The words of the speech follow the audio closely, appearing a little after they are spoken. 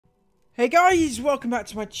Hey guys, welcome back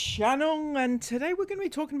to my channel, and today we're going to be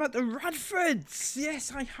talking about the Radfords.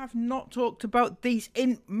 Yes, I have not talked about these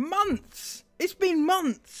in months. It's been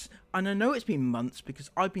months, and I know it's been months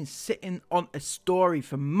because I've been sitting on a story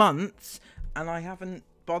for months, and I haven't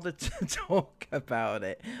bothered to talk about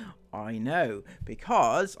it. I know,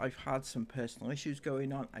 because I've had some personal issues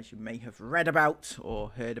going on, as you may have read about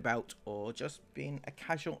or heard about or just been a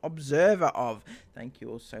casual observer of. Thank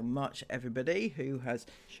you all so much, everybody who has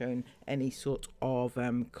shown any sort of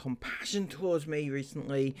compassion towards me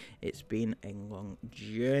recently. It's been a long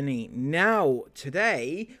journey. Now,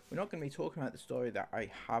 today, we're not going to be talking about the story that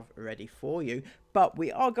I have ready for you, but we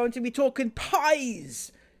are going to be talking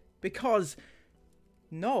pies, because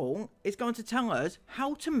Noel is going to tell us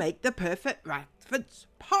how to make the perfect Radfords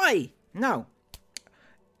pie. Now,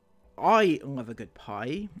 I love a good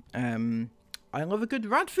pie. I love a good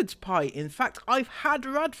Radfords pie. In fact, I've had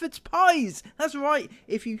Radfords pies. That's right.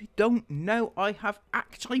 If you don't know, I have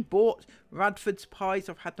actually bought Radfords pies.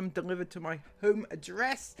 I've had them delivered to my home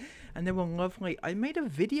address, and they were lovely. I made a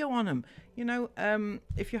video on them. You know,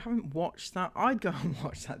 if you haven't watched that, I'd go and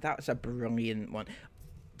watch that. That's a brilliant one.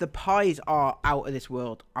 The pies are out of this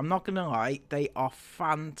world. I'm not going to lie. They are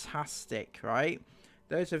fantastic, right?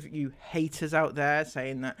 Those of you haters out there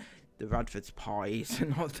saying that the Radfords pies are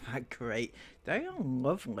not that great, they are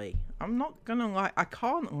lovely. I'm not going to lie. I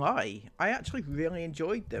can't lie. I actually really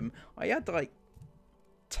enjoyed them. I had like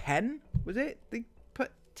 10, was it? They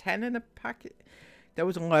put 10 in a packet. There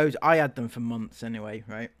was loads. I had them for months anyway,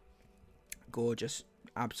 right? Gorgeous.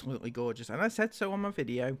 Absolutely gorgeous, and I said so on my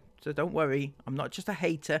video, so don't worry. I'm not just a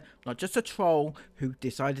hater, not just a troll who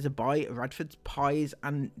decided to buy Radfords pies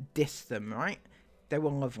and diss them, right? They were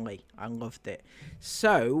lovely. I loved it.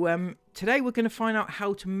 So today we're going to find out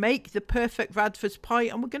how to make the perfect Radfords pie,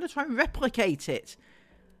 and we're going to try and replicate it,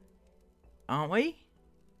 aren't we?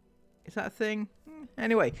 Is that a thing?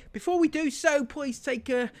 Anyway, before we do so, please take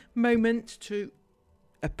a moment to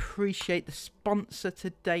appreciate the sponsor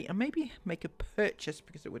today and maybe make a purchase,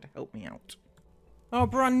 because it would help me out. Our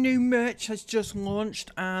brand new merch has just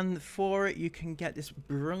launched, and for it you can get this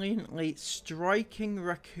brilliantly striking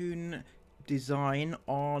raccoon design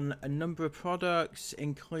on a number of products,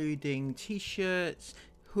 including t-shirts,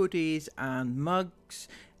 hoodies and mugs.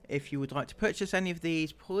 If you would like to purchase any of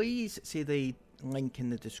these, please see the link in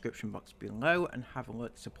the description box below and have a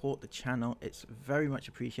look. Support the channel, it's very much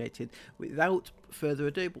appreciated. Without further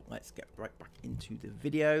ado, let's get right back into the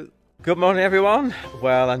video. Good morning, everyone.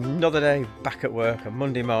 Well, another day back at work, a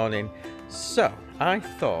Monday morning. So I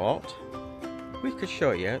thought we could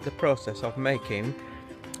show you the process of making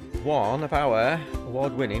one of our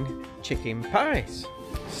award-winning chicken pies.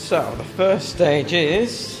 So the first stage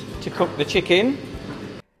is to cook the chicken.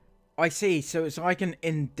 I see, so it's like an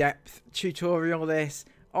in-depth tutorial, this.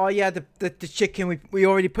 Oh yeah, the chicken, we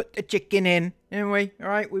already put the chicken in, didn't we?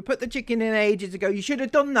 Alright, we put the chicken in ages ago. You should have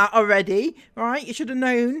done that already, alright? You should have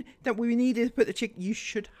known that we needed to put the chicken. You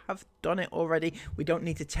should have done it already. We don't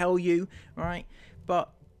need to tell you, alright?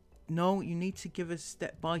 But no, you need to give us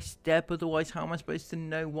step by step, otherwise how am I supposed to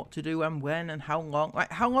know what to do and when and how long?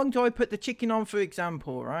 Like, how long do I put the chicken on, for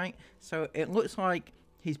example, right? So it looks like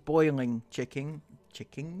he's boiling chicken,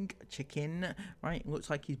 right? It looks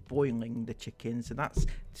like he's boiling the chicken, so that's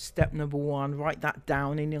step number one. Write that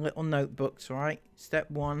down in your little notebooks, right? Step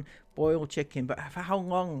one, boil chicken. But for how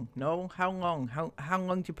long? No, how long? How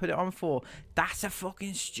long do you put it on for? That's a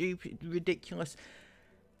fucking stupid, ridiculous.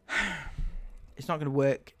 It's not going to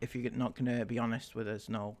work if you're not going to be honest with us,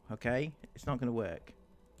 no, okay? It's not going to work.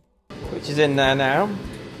 Which is in there now.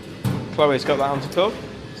 Chloe's got that on to cook.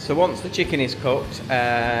 So once the chicken is cooked,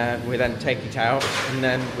 we then take it out, and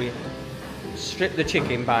then we strip the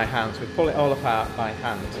chicken by hand. So we pull it all apart by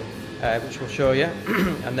hand, which we'll show you.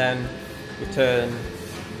 And then we turn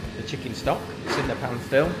the chicken stock, it's in the pan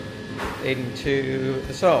still, into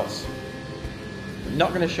the sauce. I'm not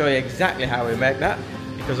going to show you exactly how we make that,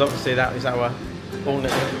 because obviously that is our own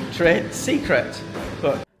little trade secret.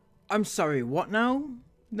 But I'm sorry, what now?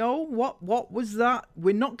 No, what was that?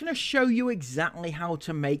 We're not going to show you exactly how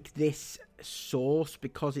to make this sauce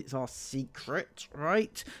because it's our secret,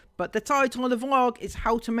 right? But the title of the vlog is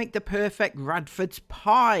how to make the perfect Radfords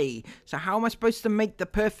pie. So how am I supposed to make the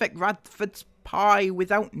perfect Radfords pie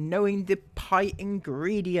without knowing the pie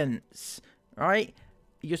ingredients, right?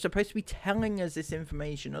 You're supposed to be telling us this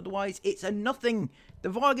information, otherwise it's a nothing. The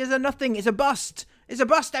vlog is a nothing, it's a bust. It's a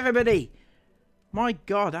bust, everybody. My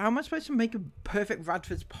God, how am I supposed to make a perfect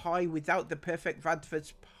Radfords pie without the perfect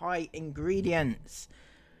Radfords pie ingredients?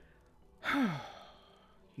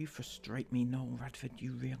 You frustrate me, Noel Radford,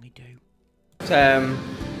 you really do.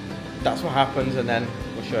 that's what happens, and then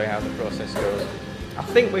we'll show you how the process goes. I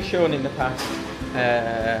think we've shown in the past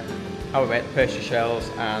how we make the pastry shells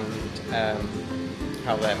and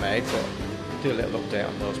how they're made, but do a little update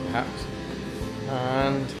on those perhaps.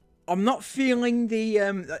 And I'm not feeling the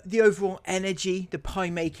overall energy, the pie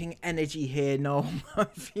making energy here. No, I'm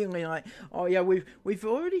feeling like, oh yeah, we've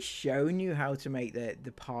already shown you how to make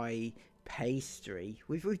the pie pastry.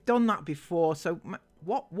 We've done that before. So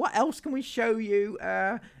what else can we show you?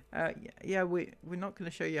 Yeah, we're not going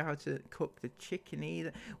to show you how to cook the chicken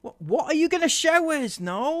either. What are you going to show us?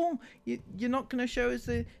 No, you're not going to show us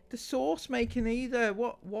the sauce making either.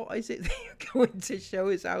 What is it that you're going to show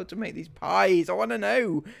us how to make these pies? I want to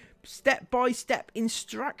know. Step-by-step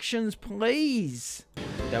instructions, please.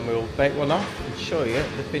 Then we'll bake one off and show you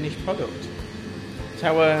the finished product.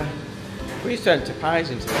 So we used to enter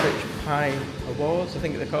pies into the Rich Pie Awards, I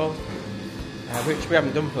think they're called, which we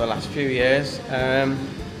haven't done for the last few years.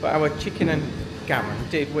 But our chicken and gammon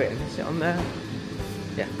did win. Is it on there?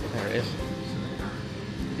 Yeah, there it is.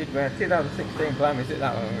 It did win 2016 Glam. Is it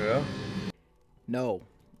that long ago? No.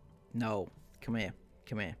 Come here.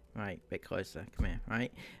 Right, bit closer. Come here.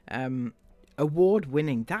 Right. Award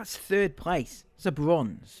winning. That's third place. It's a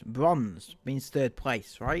bronze. Bronze means third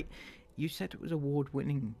place, right? You said it was award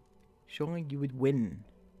winning. Surely you would win.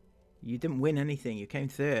 You didn't win anything. You came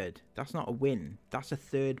third. That's not a win. That's a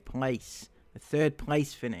third place. A third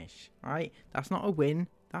place finish, right? That's not a win.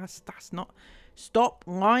 That's not. Stop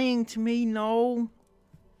lying to me, Noel.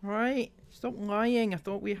 Right? Stop lying. I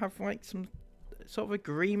thought we have like some sort of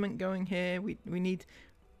agreement going here. We need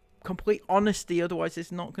complete honesty, otherwise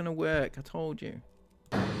it's not going to work. I told you.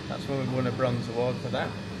 That's when we won a bronze award for that.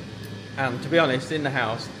 And to be honest, in the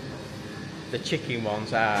house, the chicken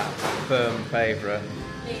ones are a firm favourite.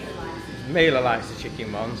 Mila likes the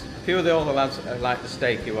chicken ones. A few of the older lads like the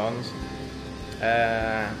steaky ones.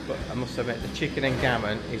 But I must admit, the chicken and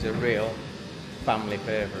gammon is a real family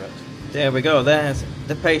favourite. There we go, there's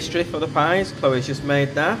the pastry for the pies. Chloe's just made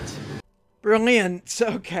that. Brilliant.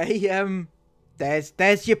 Okay,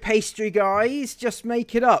 there's your pastry, guys. Just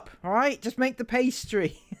make it up, alright? Just make the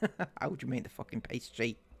pastry. How would you make the fucking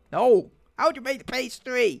pastry? No! How would you make the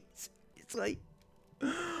pastry? It's like...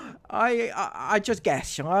 I just guess,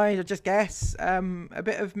 shall I? I just guess. A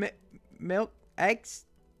bit of milk, eggs,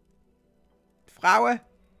 flour,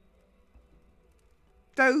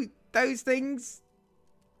 those things.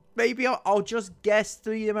 Maybe I'll just guess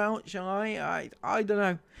the amount, shall I? I don't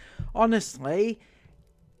know. Honestly,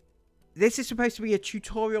 this is supposed to be a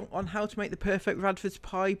tutorial on how to make the perfect Radford's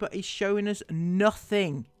pie, but he's showing us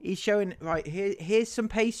nothing. He's showing, right, here's some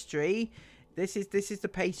pastry. This is the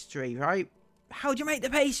pastry, right? How do you make the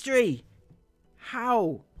pastry?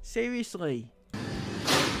 How? Seriously?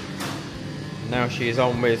 Now she is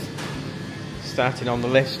on with starting on the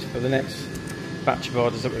list for the next batch of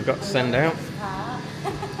orders that we've got to send out.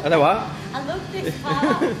 Hello, what? I love this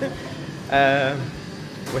part.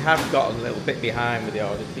 We have got a little bit behind with the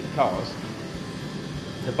orders because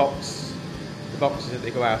the boxes that they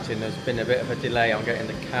go out in, there's been a bit of a delay on getting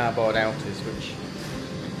the cardboard outers, which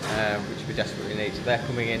we desperately need. So they're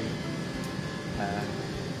coming in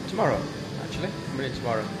tomorrow, actually. Coming in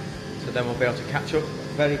tomorrow. So then we'll be able to catch up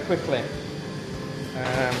very quickly.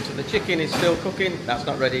 So the chicken is still cooking. That's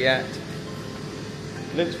not ready yet.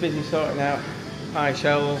 Luke's busy sorting out pie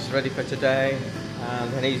shells ready for today,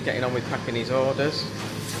 and then he's getting on with packing his orders.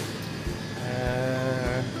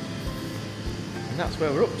 And that's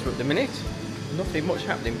where we're up to at the minute. Nothing much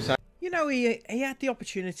happening besides. You know, he had the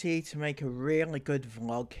opportunity to make a really good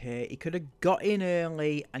vlog here. He could have got in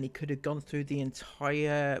early and he could have gone through the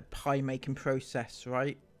entire pie making process,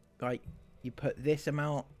 right? Like, you put this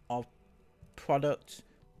amount of product,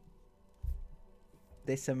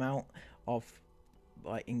 this amount of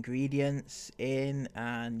like ingredients in,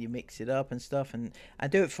 and you mix it up and stuff, and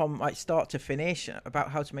do it from like start to finish about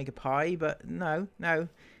how to make a pie. But no,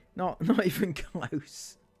 not even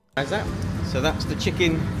close. How's that? So that's the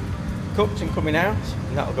chicken cooked and coming out,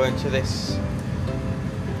 and that'll go into this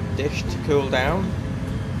dish to cool down.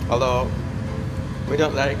 Although we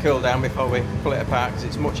don't let it cool down before we pull it apart, because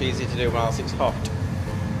it's much easier to do whilst it's hot.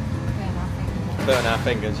 Burn our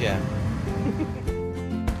fingers, yeah.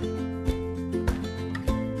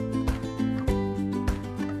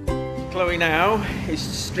 Chloe now is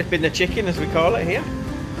stripping the chicken, as we call it here.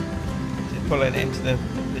 She's pulling it into the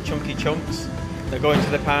chunky chunks that go into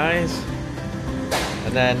the pies.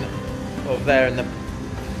 And then over there in the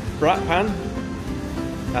brat pan,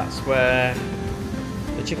 that's where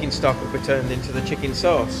the chicken stock will be turned into the chicken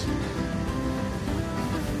sauce.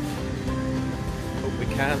 But we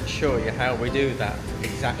can't show you how we do that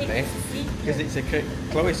exactly. It's a secret.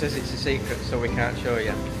 Because Chloe says it's a secret, so we can't show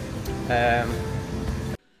you.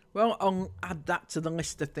 Well, I'll add that to the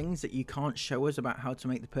list of things that you can't show us about how to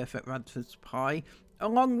make the perfect Radford's pie,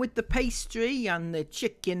 along with the pastry and the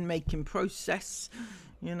chicken making process.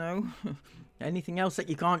 You know, anything else that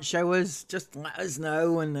you can't show us, just let us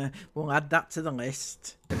know, and we'll add that to the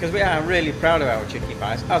list. Because we are really proud of our chicken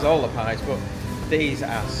pies, as all the pies, but these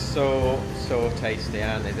are so tasty,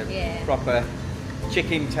 aren't they? The proper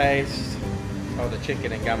chicken taste. Oh, the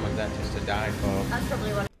chicken and gammon, they're just to die for. That's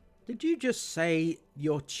probably what. Did you just say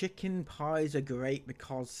your chicken pies are great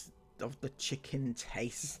because of the chicken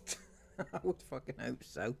taste? I would fucking hope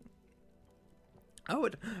so. I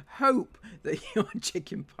would hope that your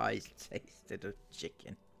chicken pies tasted of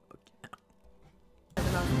chicken. The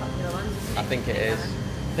most popular ones, isn't it? I think it is.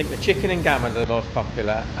 I think the chicken and gammon are the most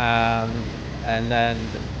popular, and then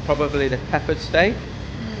probably the peppered steak.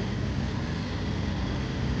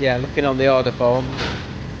 Yeah, looking on the order form,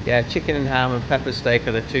 yeah, chicken and ham and peppered steak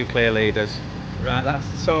are the two clear leaders. Right, that's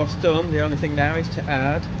the sauce done. The only thing now is to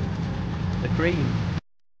add the cream.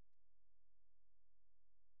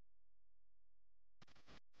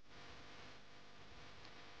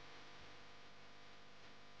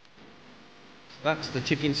 That's the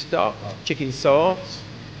chicken stock, chicken sauce.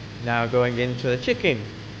 Now going into the chicken,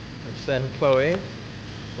 which then Chloe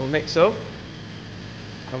will mix up,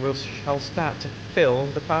 and shall start to fill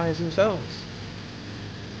the pies themselves.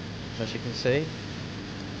 As you can see,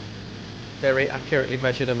 very accurately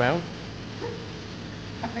measured amount.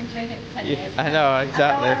 I've been doing it for 10 Yeah, years. I know,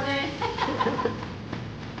 exactly.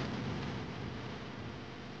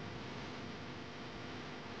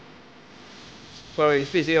 Chloe's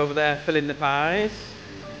busy over there filling the pies,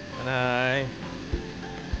 and I'm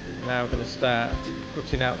now going to start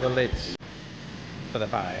putting out the lids for the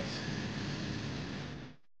pies.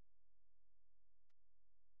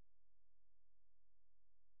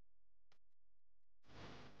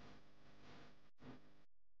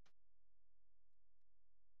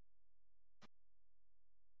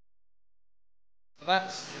 So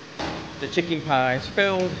that's the chicken pies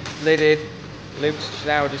filled, lidded. Luke's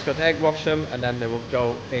now just got to egg wash them, and then they will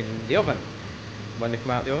go in the oven. When they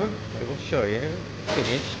come out the oven, we will show you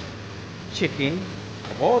finished chicken,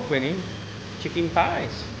 award-winning chicken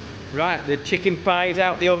pies. Right, the chicken pie is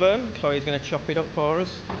out the oven. Chloe's going to chop it up for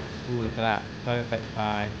us. Ooh, look at that, perfect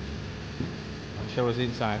pie. I'll show us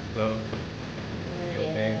inside, Chloe.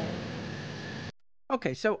 Okay.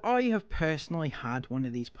 Okay, so I have personally had one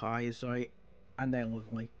of these pies, right? And they're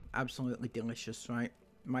lovely. Absolutely delicious, right?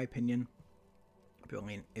 In my opinion.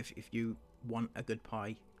 Brilliant. If you want a good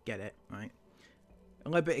pie, get it, right? A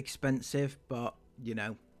little bit expensive, but, you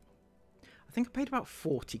know. I think I paid about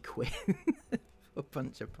 40 quid for a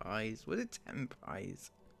bunch of pies. Was it 10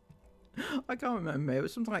 pies? I can't remember. It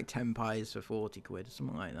was something like 10 pies for 40 quid or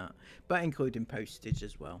something like that. But including postage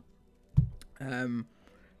as well.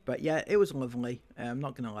 But yeah, it was lovely. I'm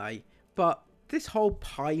not going to lie. But this whole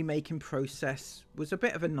pie making process was a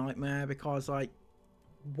bit of a nightmare because, like,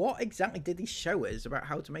 what exactly did he show us about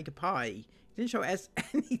how to make a pie? He didn't show us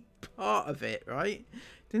any part of it, right?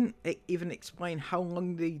 Didn't even explain how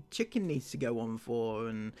long the chicken needs to go on for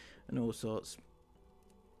and all sorts.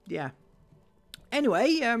 Yeah.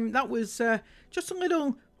 Anyway, that was just a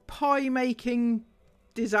little pie making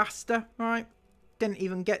disaster, right? Didn't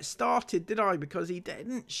even get started, did I? Because he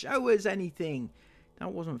didn't show us anything.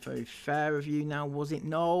 That wasn't very fair of you now, was it,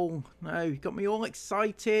 Noel? No, you got me all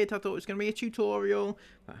excited. I thought it was going to be a tutorial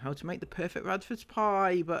about how to make the perfect Radford's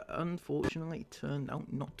pie, but unfortunately it turned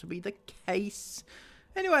out not to be the case.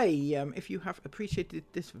 Anyway, if you have appreciated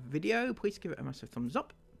this video, please give it a massive thumbs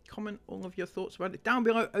up. Comment all of your thoughts about it down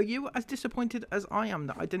below. Are you as disappointed as I am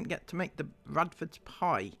that I didn't get to make the Radford's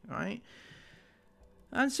pie, right?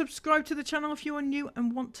 And subscribe to the channel if you are new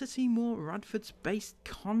and want to see more Radford's based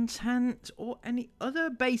content or any other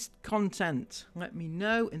based content. Let me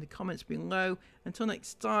know in the comments below. Until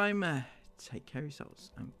next time, take care of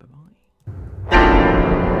yourselves and bye-bye.